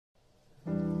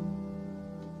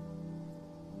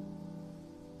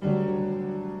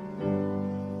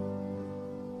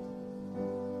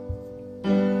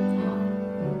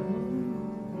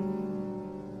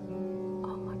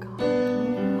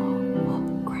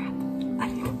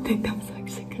think that was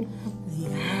actually gonna happen. The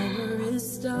hour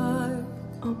is dark.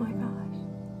 Oh my gosh.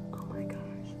 Oh my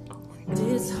gosh. Oh my gosh.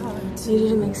 It's hard I need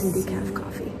to make some decaf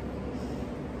coffee.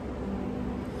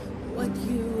 what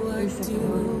you are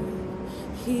doing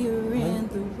here in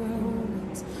the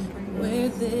ruins where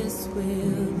this will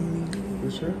lead. You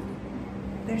sure?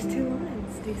 There's 2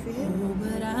 lines. Do you see it? Oh,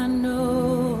 but I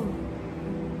know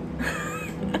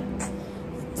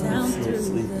down through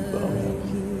the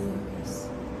years,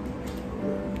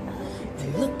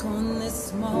 and look on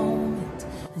this moment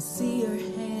and see your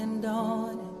hand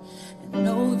on it and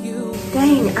know you.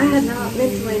 Dang, I had not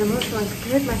mentally and emotionally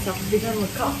prepared myself to be done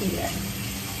with coffee yet.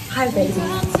 Hi, baby.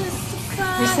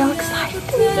 You're so excited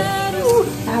to meet you.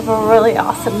 I have a really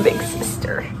awesome big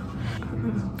sister.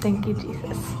 Thank you,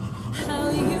 Jesus. How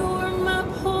you were my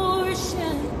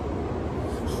portion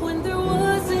when there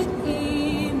wasn't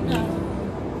enough.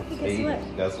 Hey,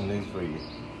 got some news for you.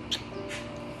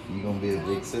 You're gonna be a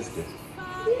big sister.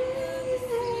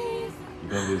 You're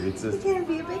gonna be a big sister. You're gonna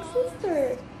be a big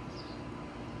sister.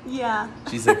 Yeah.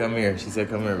 She said, "Come here." She said,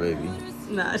 "Come here, baby."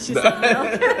 Nah, she said no.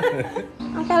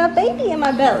 I got a baby in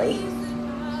my belly.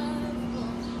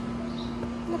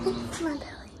 A baby in my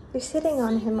belly. You're sitting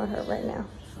on him or her right now.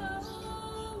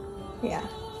 Yeah.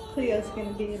 Cleo's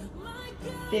gonna be a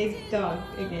big dog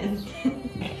again.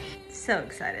 So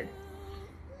excited.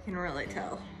 Can really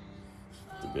tell.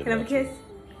 Can I have a kiss?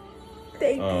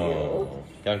 Thank you.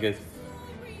 Can I kiss?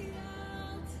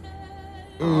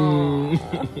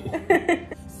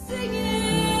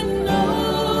 Singing,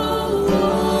 oh,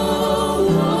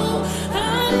 I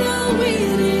know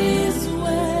it is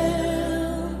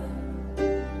well.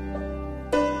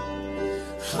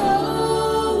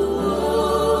 Oh,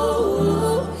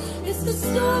 it's the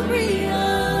story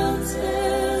I'll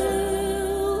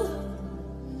tell.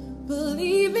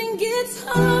 Believing gets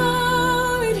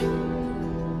hard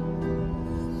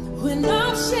when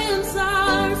options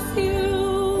are few.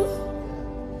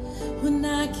 When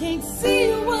I can't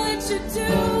see what you're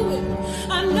doing,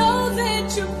 I know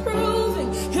that you're proving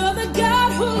you're the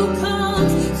God who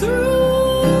comes through.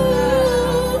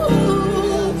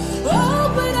 Oh,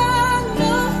 but I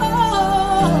know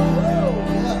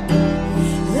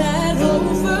that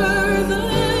over the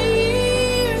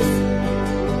years,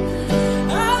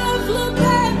 I've looked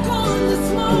back on this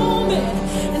moment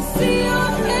and see your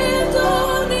hand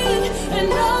on it and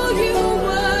know you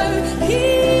were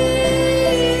here.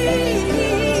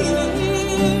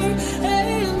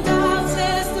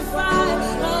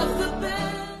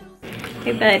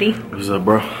 Hey, buddy. What's up,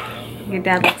 bro? Your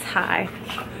dad looks high.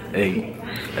 Hey,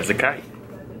 that's a kite.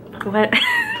 What?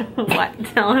 What?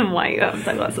 Tell him why you have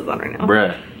sunglasses on right now.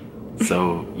 Bruh,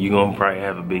 so you gonna probably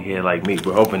have a big head like me.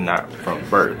 We're hoping not from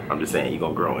birth. I'm just saying you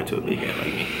gonna grow into a big head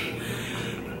like me.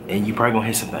 And you probably gonna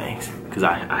hit some things. Cause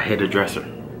I hit a dresser,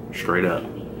 straight up.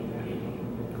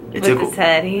 It With his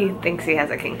head, he thinks he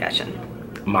has a concussion.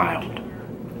 Mild.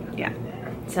 Yeah.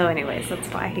 So anyways, that's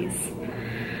why he's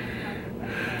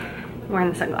wearing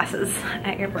the sunglasses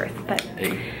at your birth. But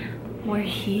Hey. we're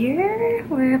here.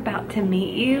 We're about to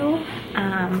meet you.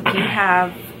 You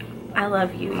have, I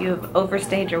love you. You have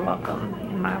overstayed your welcome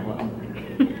in my will.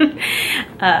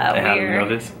 How do you know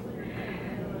this?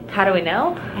 How do we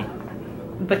know?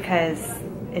 Because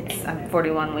I'm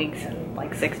 41 weeks and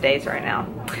like 6 days right now.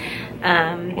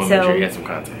 Well, make sure you get some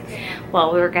context.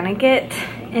 Well, we were gonna get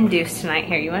induced tonight.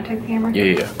 Here, you wanna take the camera?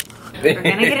 Yeah. We're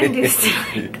gonna get induced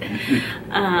tonight.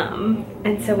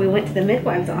 And so we went to the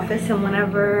midwife's office, and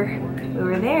whenever we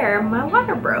were there, my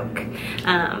water broke.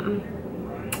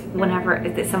 Whenever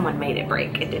someone made it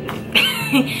break, it didn't.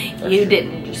 You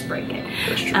didn't just break it.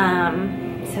 That's true.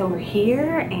 So we're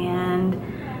here, and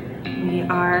we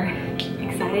are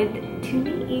excited to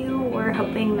meet you. We're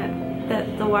hoping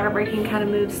that the water breaking kind of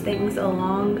moves things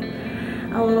along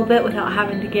a little bit without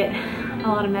having to get a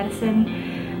lot of medicine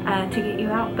to get you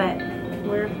out. But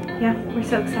we're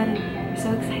so excited. We're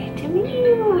so excited to meet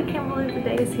you. We can't believe the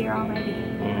day is here already.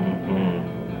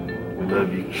 We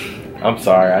love you. I'm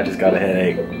sorry, I just got a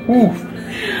headache. Woof.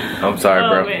 I'm sorry,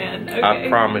 bro. Man. Okay. I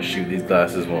promise you these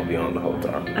glasses won't be on the whole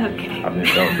time. Okay. I've been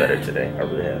feeling better today. I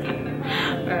really have.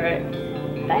 All right.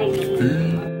 Bye.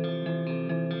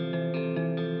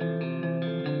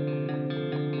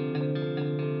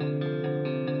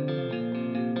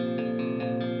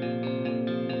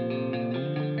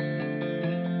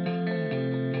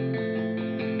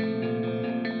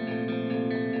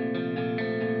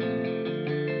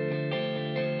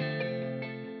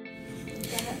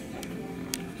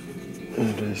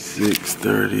 It is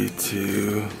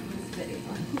 6:32.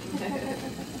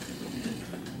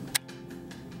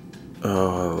 Oh,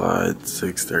 I lied.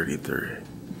 6:33.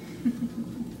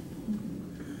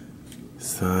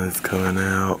 Sun's coming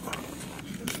out.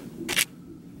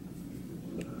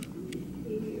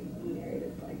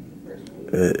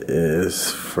 It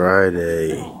is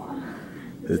Friday,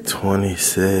 the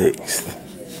 26th.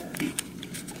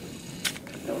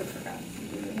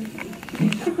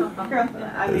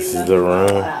 This is the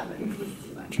room.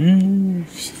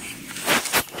 Jeez.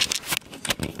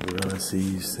 We're gonna see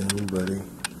you soon, buddy.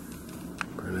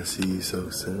 We're gonna see you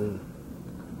so soon.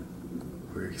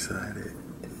 We're excited.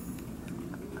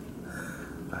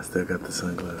 I still got the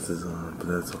sunglasses on, but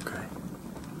that's okay.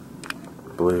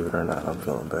 Believe it or not, I'm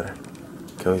feeling better.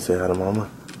 Can we say hi to Mama?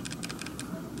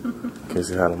 Can we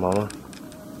say hi to Mama?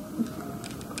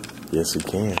 Yes, we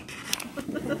can.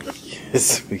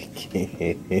 Yes, we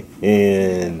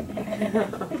can.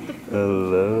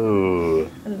 Hello.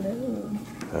 Hello.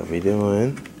 How we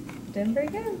doing? Doing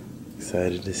pretty good.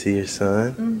 Excited to see your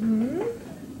son?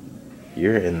 Mm-hmm.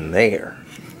 You're in there.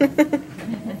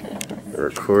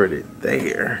 Recorded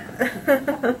there.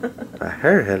 I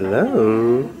heard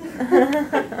hello.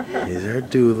 Here's our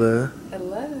doula.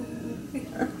 Hello.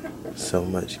 So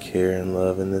much care and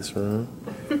love in this room.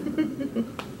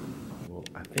 Well,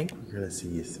 I think we're gonna see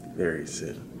you very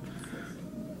soon.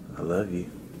 I love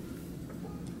you.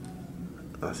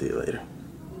 I'll see you later.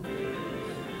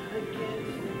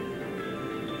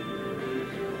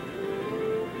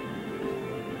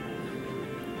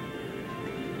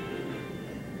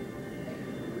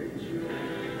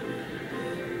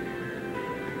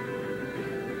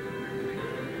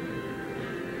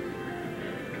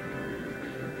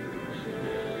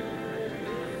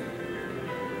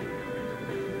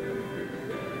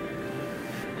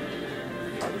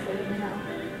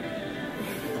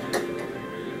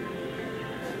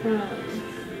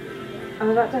 I'm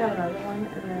about to have another one,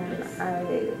 and then I'm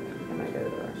gonna go to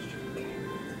the restroom.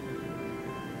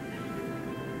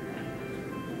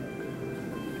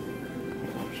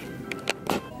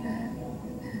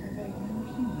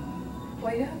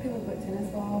 Well, you know how people put tennis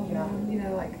balls? Yeah. You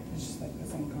know, like It's just like the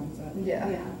same concept.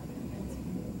 yeah.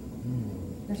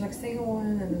 There's like single one,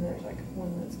 and then there's like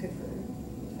one that's good for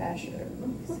fascia.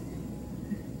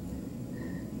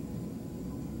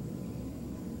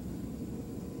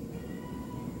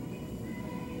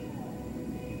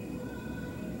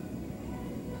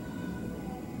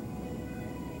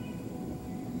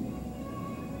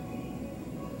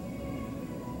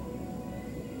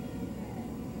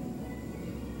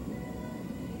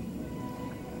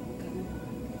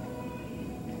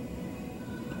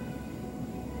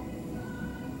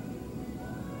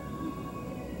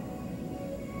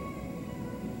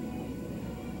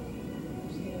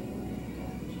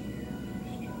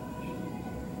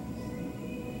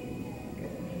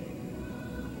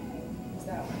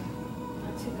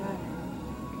 Not too bad.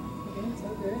 You're doing so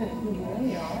good. You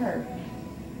really are.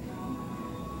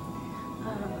 I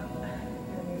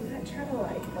might try to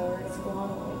like lower the squat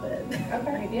a little bit.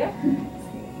 Okay. Yeah. Here,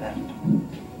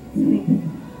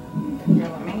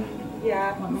 let me.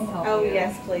 Yeah. Let me help Oh you.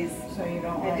 yes, please. So you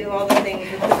don't I like. do all the things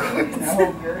with the cords. No,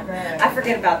 you're good. I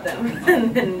forget about them.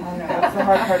 And then I know. That's the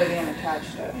hard part of being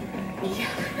attached to yeah.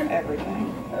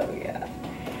 everything. Oh yeah.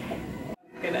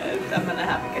 I'm gonna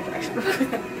have a contraction.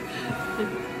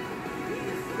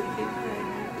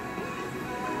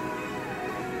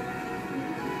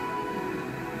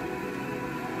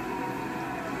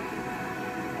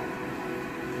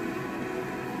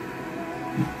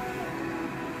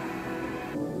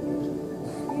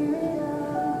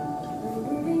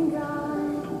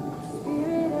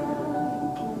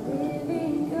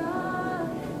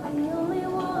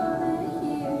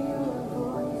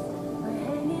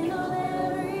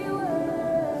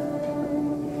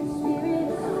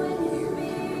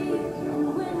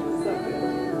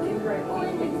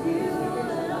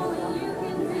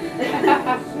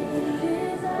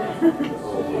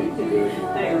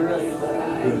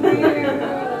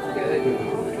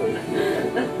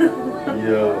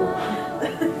 Yo.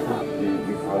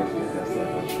 You probably should have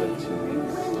like on for 2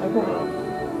 weeks.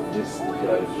 Just get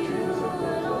out of the street or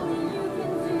something.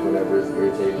 So whatever is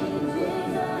irritating you,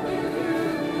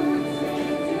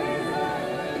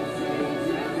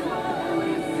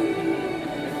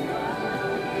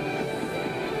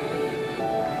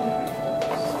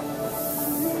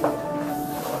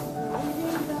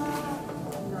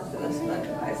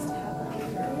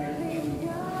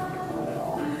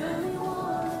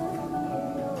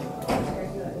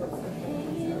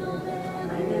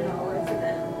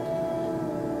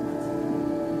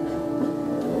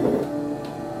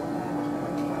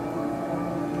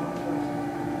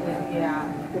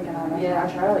 Yeah, I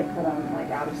try to like put them like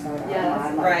out of sight. Yeah,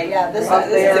 that's like, right. Yeah, this is up a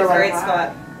there, great like,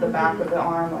 spot. The back of the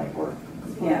arm, like we're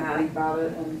Yeah. think about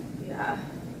it and Yeah.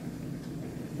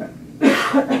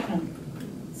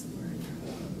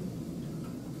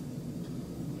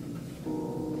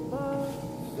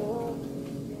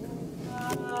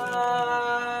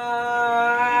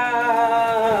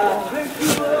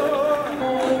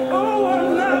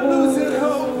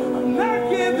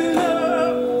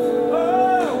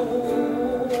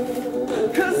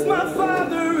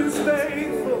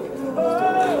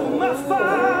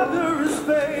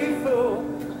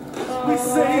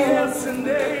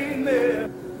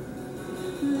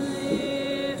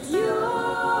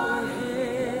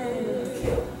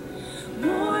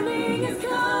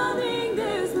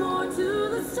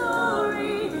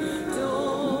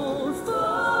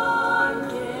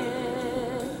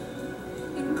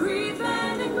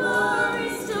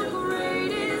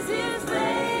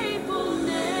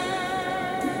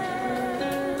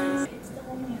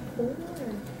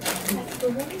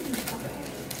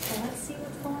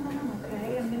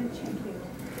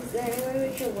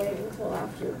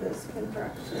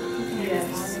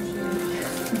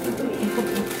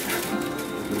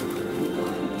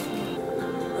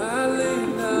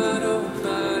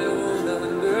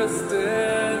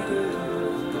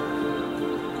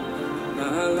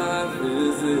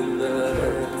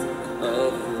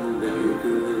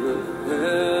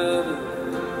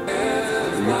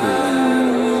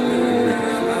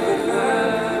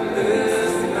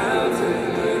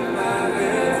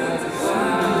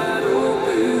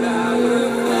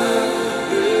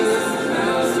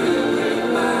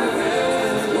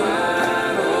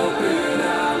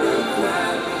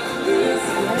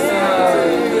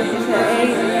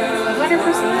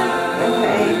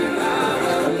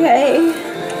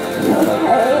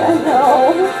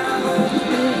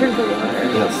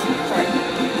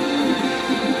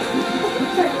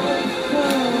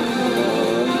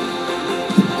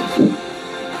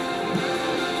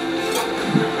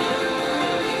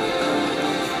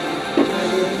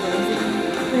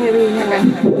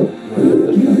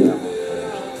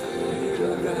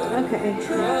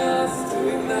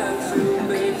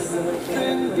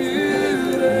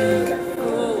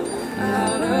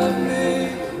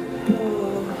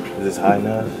 Is this high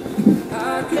enough?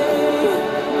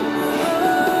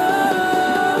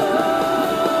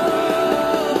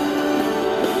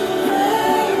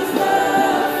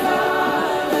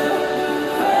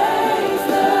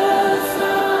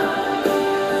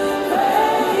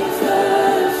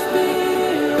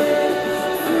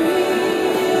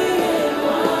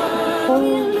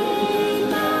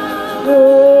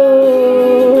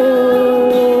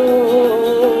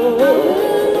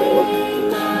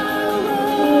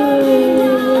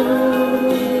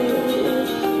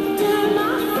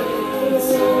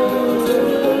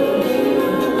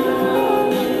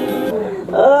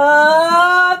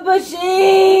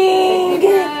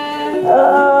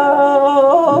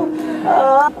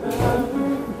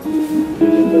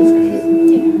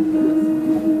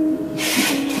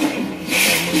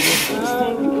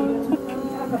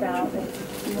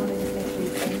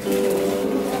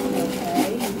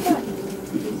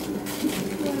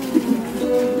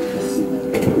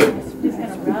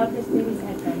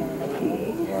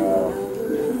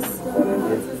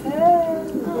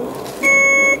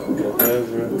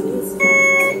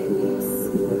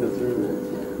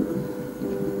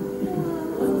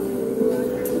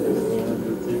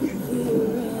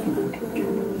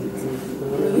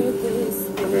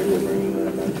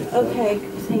 Okay,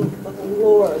 thank the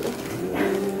Lord.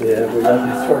 Yeah, we love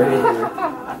you for it.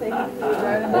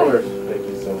 Of course. Thank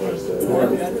you so much, sir.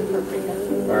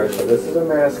 Alright, so this is a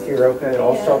mask here, okay?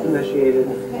 All self-initiated.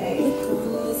 Okay.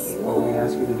 What we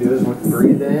ask you to do is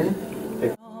breathe in.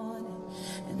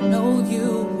 I know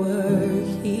you were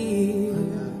here,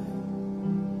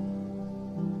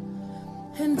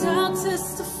 and I'll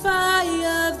testify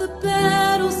of the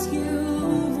battles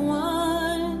you've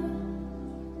won,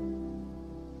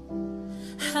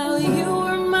 how you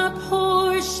were my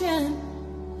portion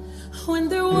when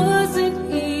there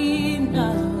wasn't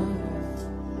enough,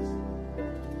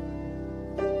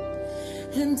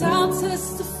 and I'll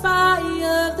testify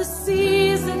of the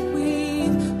seas that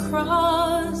we've crossed,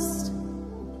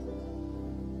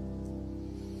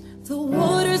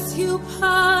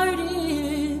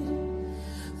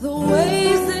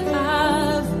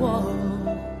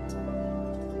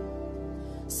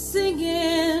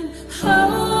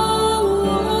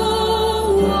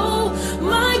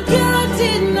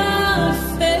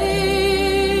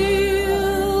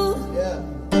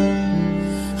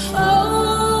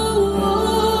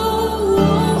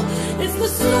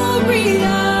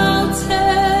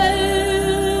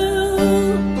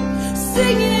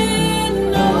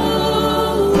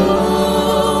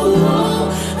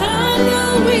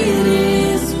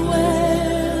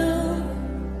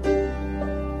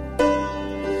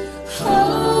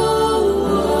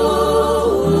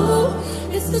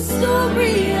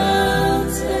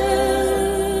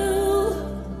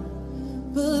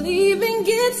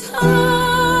 Oh,